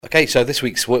Okay, so this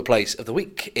week's Workplace of the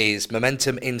Week is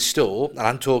Momentum Instore, and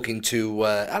I'm talking to,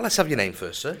 let's have your name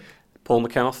first, sir. Paul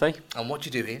McCarthy. And what do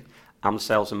you do here? I'm the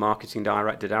Sales and Marketing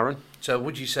Director, Darren. So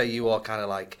would you say you are kind of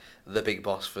like the big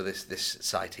boss for this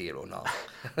site here or not?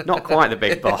 Not quite the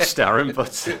big boss, Darren,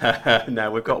 but no,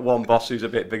 we've got one boss who's a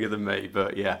bit bigger than me,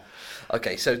 but yeah.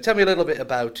 Okay, so tell me a little bit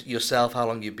about yourself, how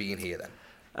long you've been here then.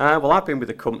 Well, I've been with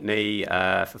the company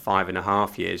for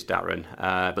 5.5 years, Darren,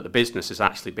 but the business has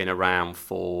actually been around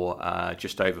for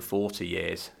just over 40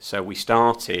 years. So we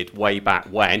started way back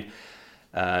when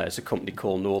as a company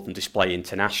called Northern Display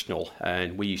International,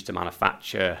 and we used to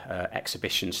manufacture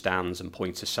exhibition stands and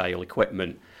point of sale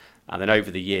equipment. And then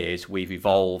over the years, we've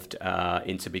evolved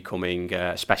into becoming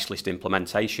a specialist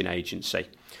implementation agency.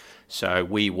 So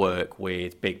we work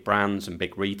with big brands and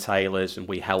big retailers, and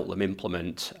we help them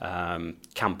implement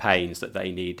campaigns that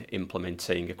they need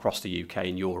implementing across the UK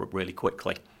and Europe really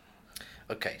quickly.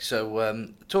 Okay, so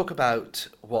talk about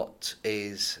what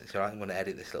is... So I'm going to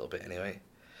edit this a little bit anyway.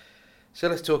 So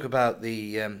let's talk about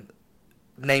the...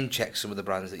 name check some of the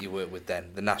brands that you work with then,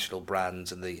 the national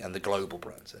brands and the global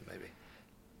brands then maybe.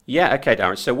 Yeah, okay,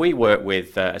 Darren. So we work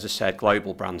with, as I said,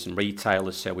 global brands and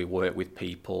retailers. So we work with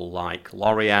people like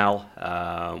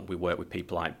L'Oreal, we work with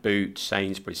people like Boots,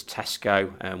 Sainsbury's,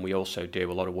 Tesco, and we also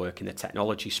do a lot of work in the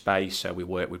technology space. So we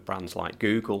work with brands like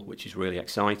Google, which is really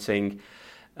exciting.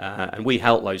 And we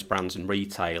help those brands and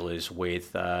retailers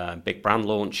with big brand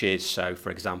launches. So,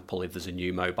 for example, if there's a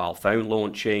new mobile phone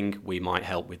launching, we might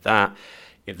help with that.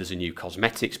 If there's a new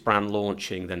cosmetics brand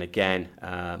launching, then again,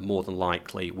 more than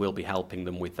likely, we'll be helping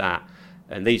them with that.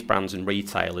 And these brands and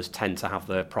retailers tend to have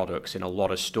their products in a lot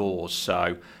of stores.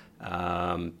 So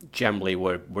generally,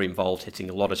 we're involved hitting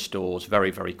a lot of stores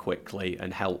very, very quickly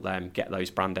and help them get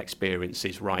those brand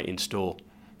experiences right in store.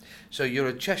 So you're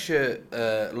a Cheshire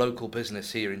local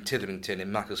business here in Titherington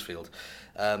in Macclesfield.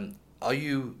 Are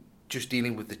you just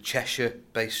dealing with the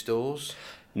Cheshire-based stores?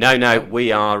 No,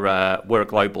 we're a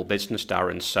global business,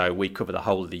 Darren, so we cover the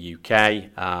whole of the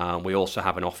UK. We also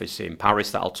have an office in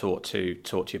Paris that I'll talk to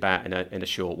you about in a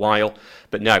short while.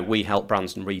 But no, we help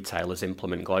brands and retailers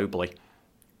implement globally.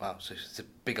 Wow, so it's a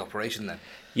big operation then.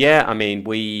 Yeah, I mean,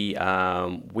 we've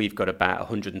got about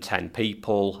 110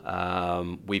 people.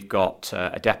 We've got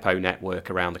a depot network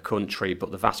around the country,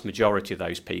 but the vast majority of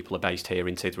those people are based here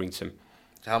in Titherington.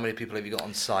 So how many people have you got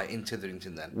on site in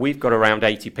Titherington then? We've got around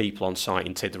 80 people on site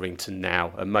in Titherington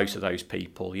now, and most of those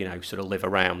people, sort of live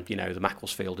around, the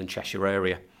Macclesfield and Cheshire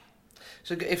area.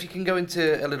 So if you can go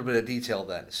into a little bit of detail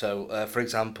then. So, for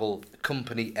example,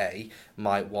 Company A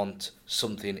might want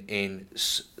something in a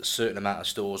certain amount of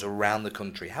stores around the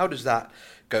country. How does that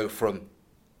go from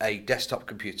a desktop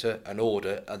computer, an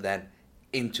order, and then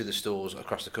into the stores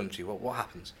across the country? What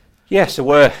happens? Yeah, so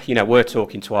we're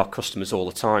talking to our customers all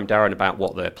the time, Darren, about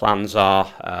what their plans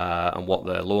are and what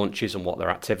their launch is and what their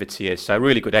activity is. So a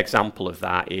really good example of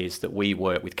that is that we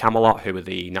work with Camelot, who are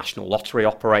the national lottery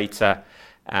operator.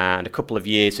 And a couple of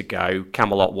years ago,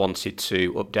 Camelot wanted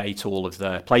to update all of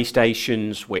their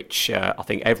PlayStations, which I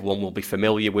think everyone will be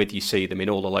familiar with. You see them in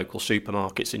all the local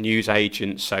supermarkets and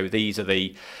newsagents. So these are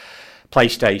the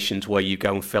PlayStations where you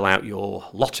go and fill out your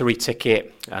lottery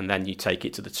ticket and then you take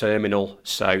it to the terminal.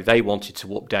 So they wanted to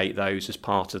update those as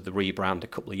part of the rebrand a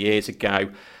couple of years ago.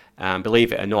 And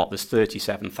believe it or not, there's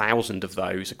 37,000 of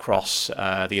those across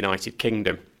the United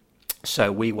Kingdom.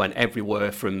 So we went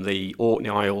everywhere from the Orkney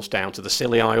Isles down to the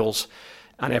Scilly Isles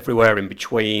and everywhere in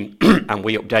between, and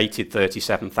we updated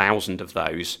 37,000 of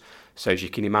those. So as you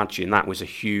can imagine, that was a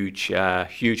huge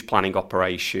planning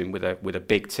operation with a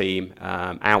big team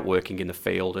out working in the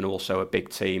field and also a big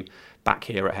team back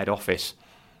here at head office.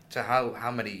 So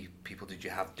how many people did you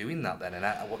have doing that then, and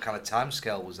what kind of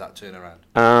timescale was that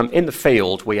turnaround? In the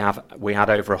field, we had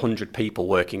over 100 people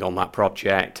working on that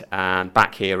project, and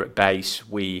back here at base,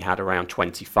 we had around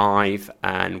 25,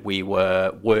 and we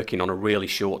were working on a really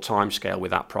short timescale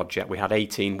with that project. We had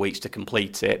 18 weeks to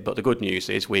complete it, but the good news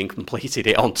is we completed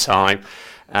it on time,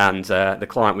 and the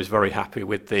client was very happy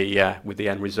with the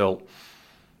end result.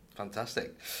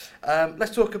 Fantastic.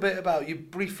 Let's talk a bit about, you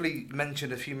briefly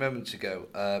mentioned a few moments ago,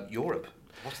 Europe.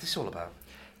 What's this all about?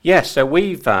 Yeah, so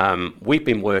we've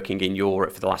been working in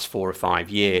Europe for the last 4 or 5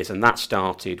 years, and that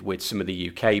started with some of the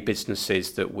UK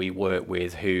businesses that we work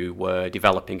with who were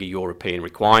developing a European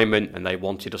requirement, and they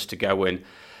wanted us to go and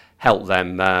help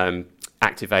them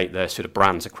activate their sort of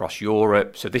brands across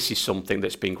Europe. So this is something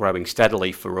that's been growing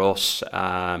steadily for us,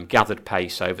 gathered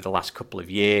pace over the last couple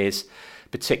of years,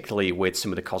 particularly with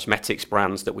some of the cosmetics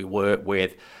brands that we work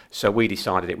with. So we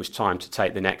decided it was time to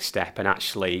take the next step and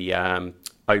actually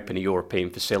open a European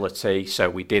facility. So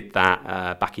we did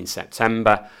that back in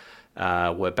September.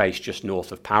 We're based just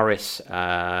north of Paris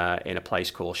in a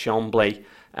place called Chambly,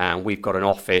 and we've got an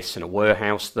office and a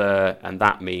warehouse there, and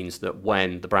that means that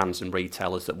when the brands and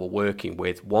retailers that we're working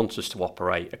with want us to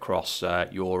operate across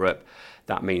Europe,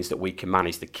 that means that we can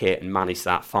manage the kit and manage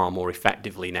that far more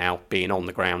effectively now, being on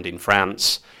the ground in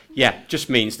France. Yeah, just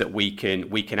means that we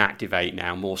can activate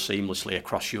now more seamlessly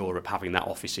across Europe, having that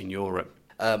office in Europe.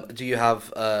 Do you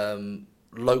have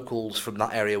locals from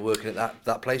that area working at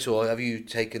that place, or have you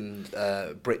taken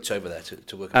Brits over there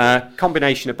to work?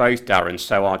 Combination of both, Darren.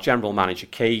 So our general manager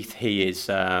Keith, he is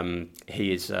a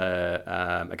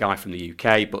guy from the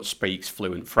UK, but speaks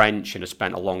fluent French and has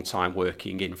spent a long time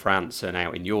working in France and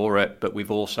out in Europe. But we've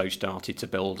also started to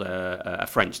build a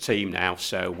French team now,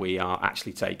 so we are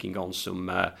actually taking on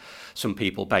some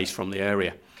people based from the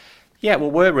area. Yeah,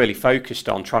 well, we're really focused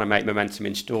on trying to make Momentum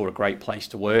Instore a great place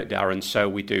to work, Darren. So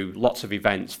we do lots of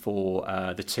events for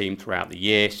the team throughout the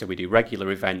year. So we do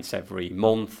regular events every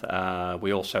month.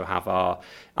 We also have our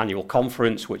annual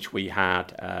conference, which we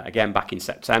had again back in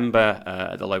September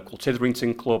at the local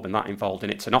Titherington Club, and that involved in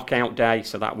It's a Knockout Day.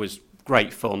 So that was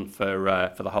great fun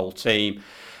for the whole team.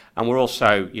 And we're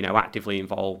also, actively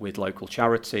involved with local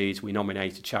charities. We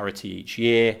nominate a charity each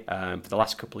year. For the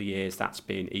last couple of years, that's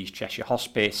been East Cheshire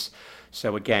Hospice.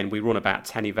 So again, we run about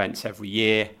 10 events every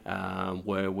year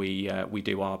where we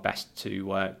do our best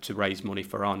to raise money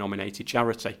for our nominated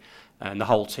charity. And the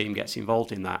whole team gets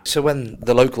involved in that. So when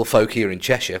the local folk here in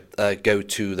Cheshire go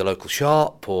to the local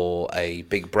shop or a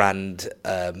big brand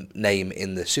name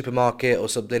in the supermarket or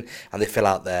something, and they fill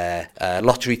out their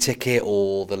lottery ticket,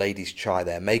 or the ladies try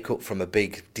their makeup from a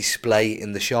big display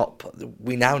in the shop,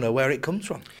 we now know where it comes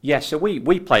from. Yeah, so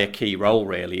we play a key role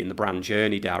really in the brand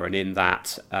journey, Darren, in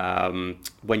that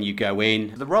when you go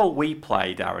in, the role we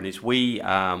play, Darren, is we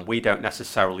don't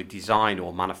necessarily design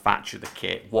or manufacture the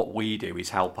kit. What we do is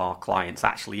help our clients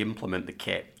actually implement the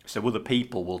kit. So other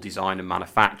people will design and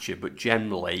manufacture, but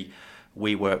generally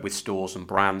we work with stores and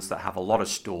brands that have a lot of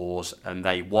stores and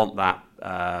they want that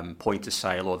point of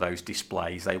sale or those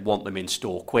displays. They want them in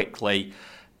store quickly.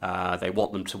 They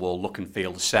want them to all look and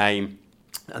feel the same.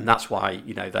 And that's why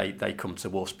they come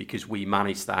to us, because we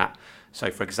manage that. So,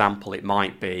 for example, it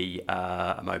might be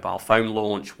a mobile phone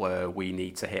launch where we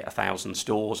need to hit 1,000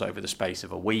 stores over the space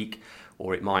of a week,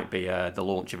 or it might be the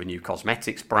launch of a new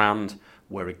cosmetics brand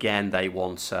where, again, they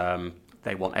want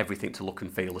everything to look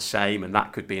and feel the same, and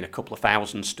that could be in a couple of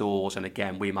thousand stores. And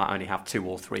again, we might only have 2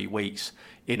 or 3 weeks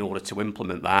in order to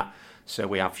implement that. So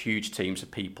we have huge teams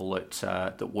of people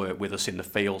that work with us in the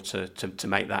field to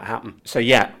make that happen. So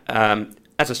yeah.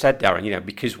 As I said, Darren,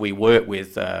 because we work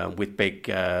with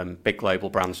big global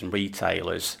brands and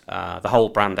retailers, the whole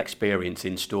brand experience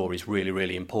in store is really,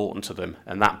 really important to them.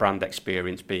 And that brand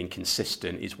experience being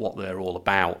consistent is what they're all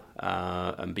about.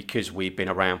 And because we've been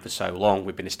around for so long,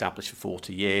 we've been established for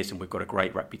 40 years and we've got a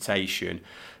great reputation,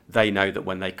 they know that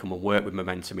when they come and work with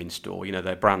Momentum Instore,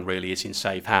 their brand really is in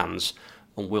safe hands.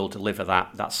 And we'll deliver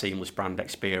that seamless brand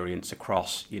experience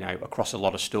across a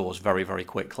lot of stores very, very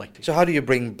quickly. So how do you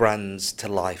bring brands to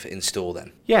life in store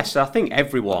then? Yes, I think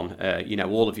everyone,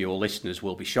 all of your listeners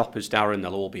will be shoppers, Darren.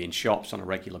 They'll all be in shops on a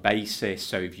regular basis.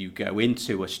 So if you go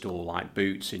into a store like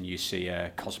Boots and you see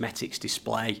a cosmetics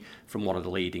display from one of the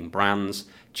leading brands,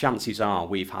 chances are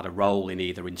we've had a role in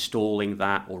either installing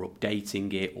that or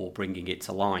updating it or bringing it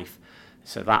to life.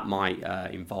 So that might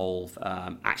involve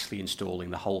actually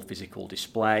installing the whole physical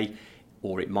display,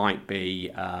 or it might be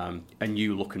a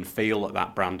new look and feel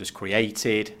that brand has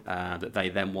created that they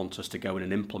then want us to go in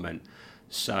and implement.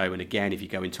 So, and again, if you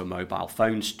go into a mobile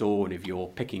phone store and if you're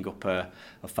picking up a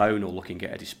phone or looking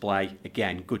at a display,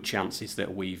 again, good chances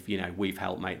that we've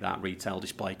helped make that retail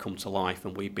display come to life,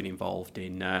 and we've been involved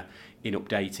in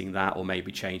updating that or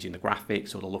maybe changing the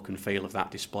graphics or the look and feel of that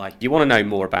display. If you want to know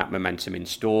more about Momentum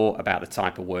Instore, about the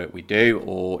type of work we do,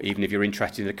 or even if you're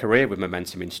interested in a career with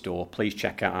Momentum Instore, please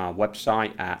check out our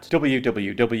website at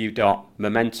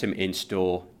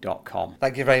www.momentuminstore.com.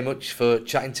 Thank you very much for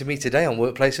chatting to me today on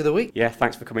Workplace of the Week. Yeah,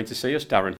 thanks for coming to see us, Darren.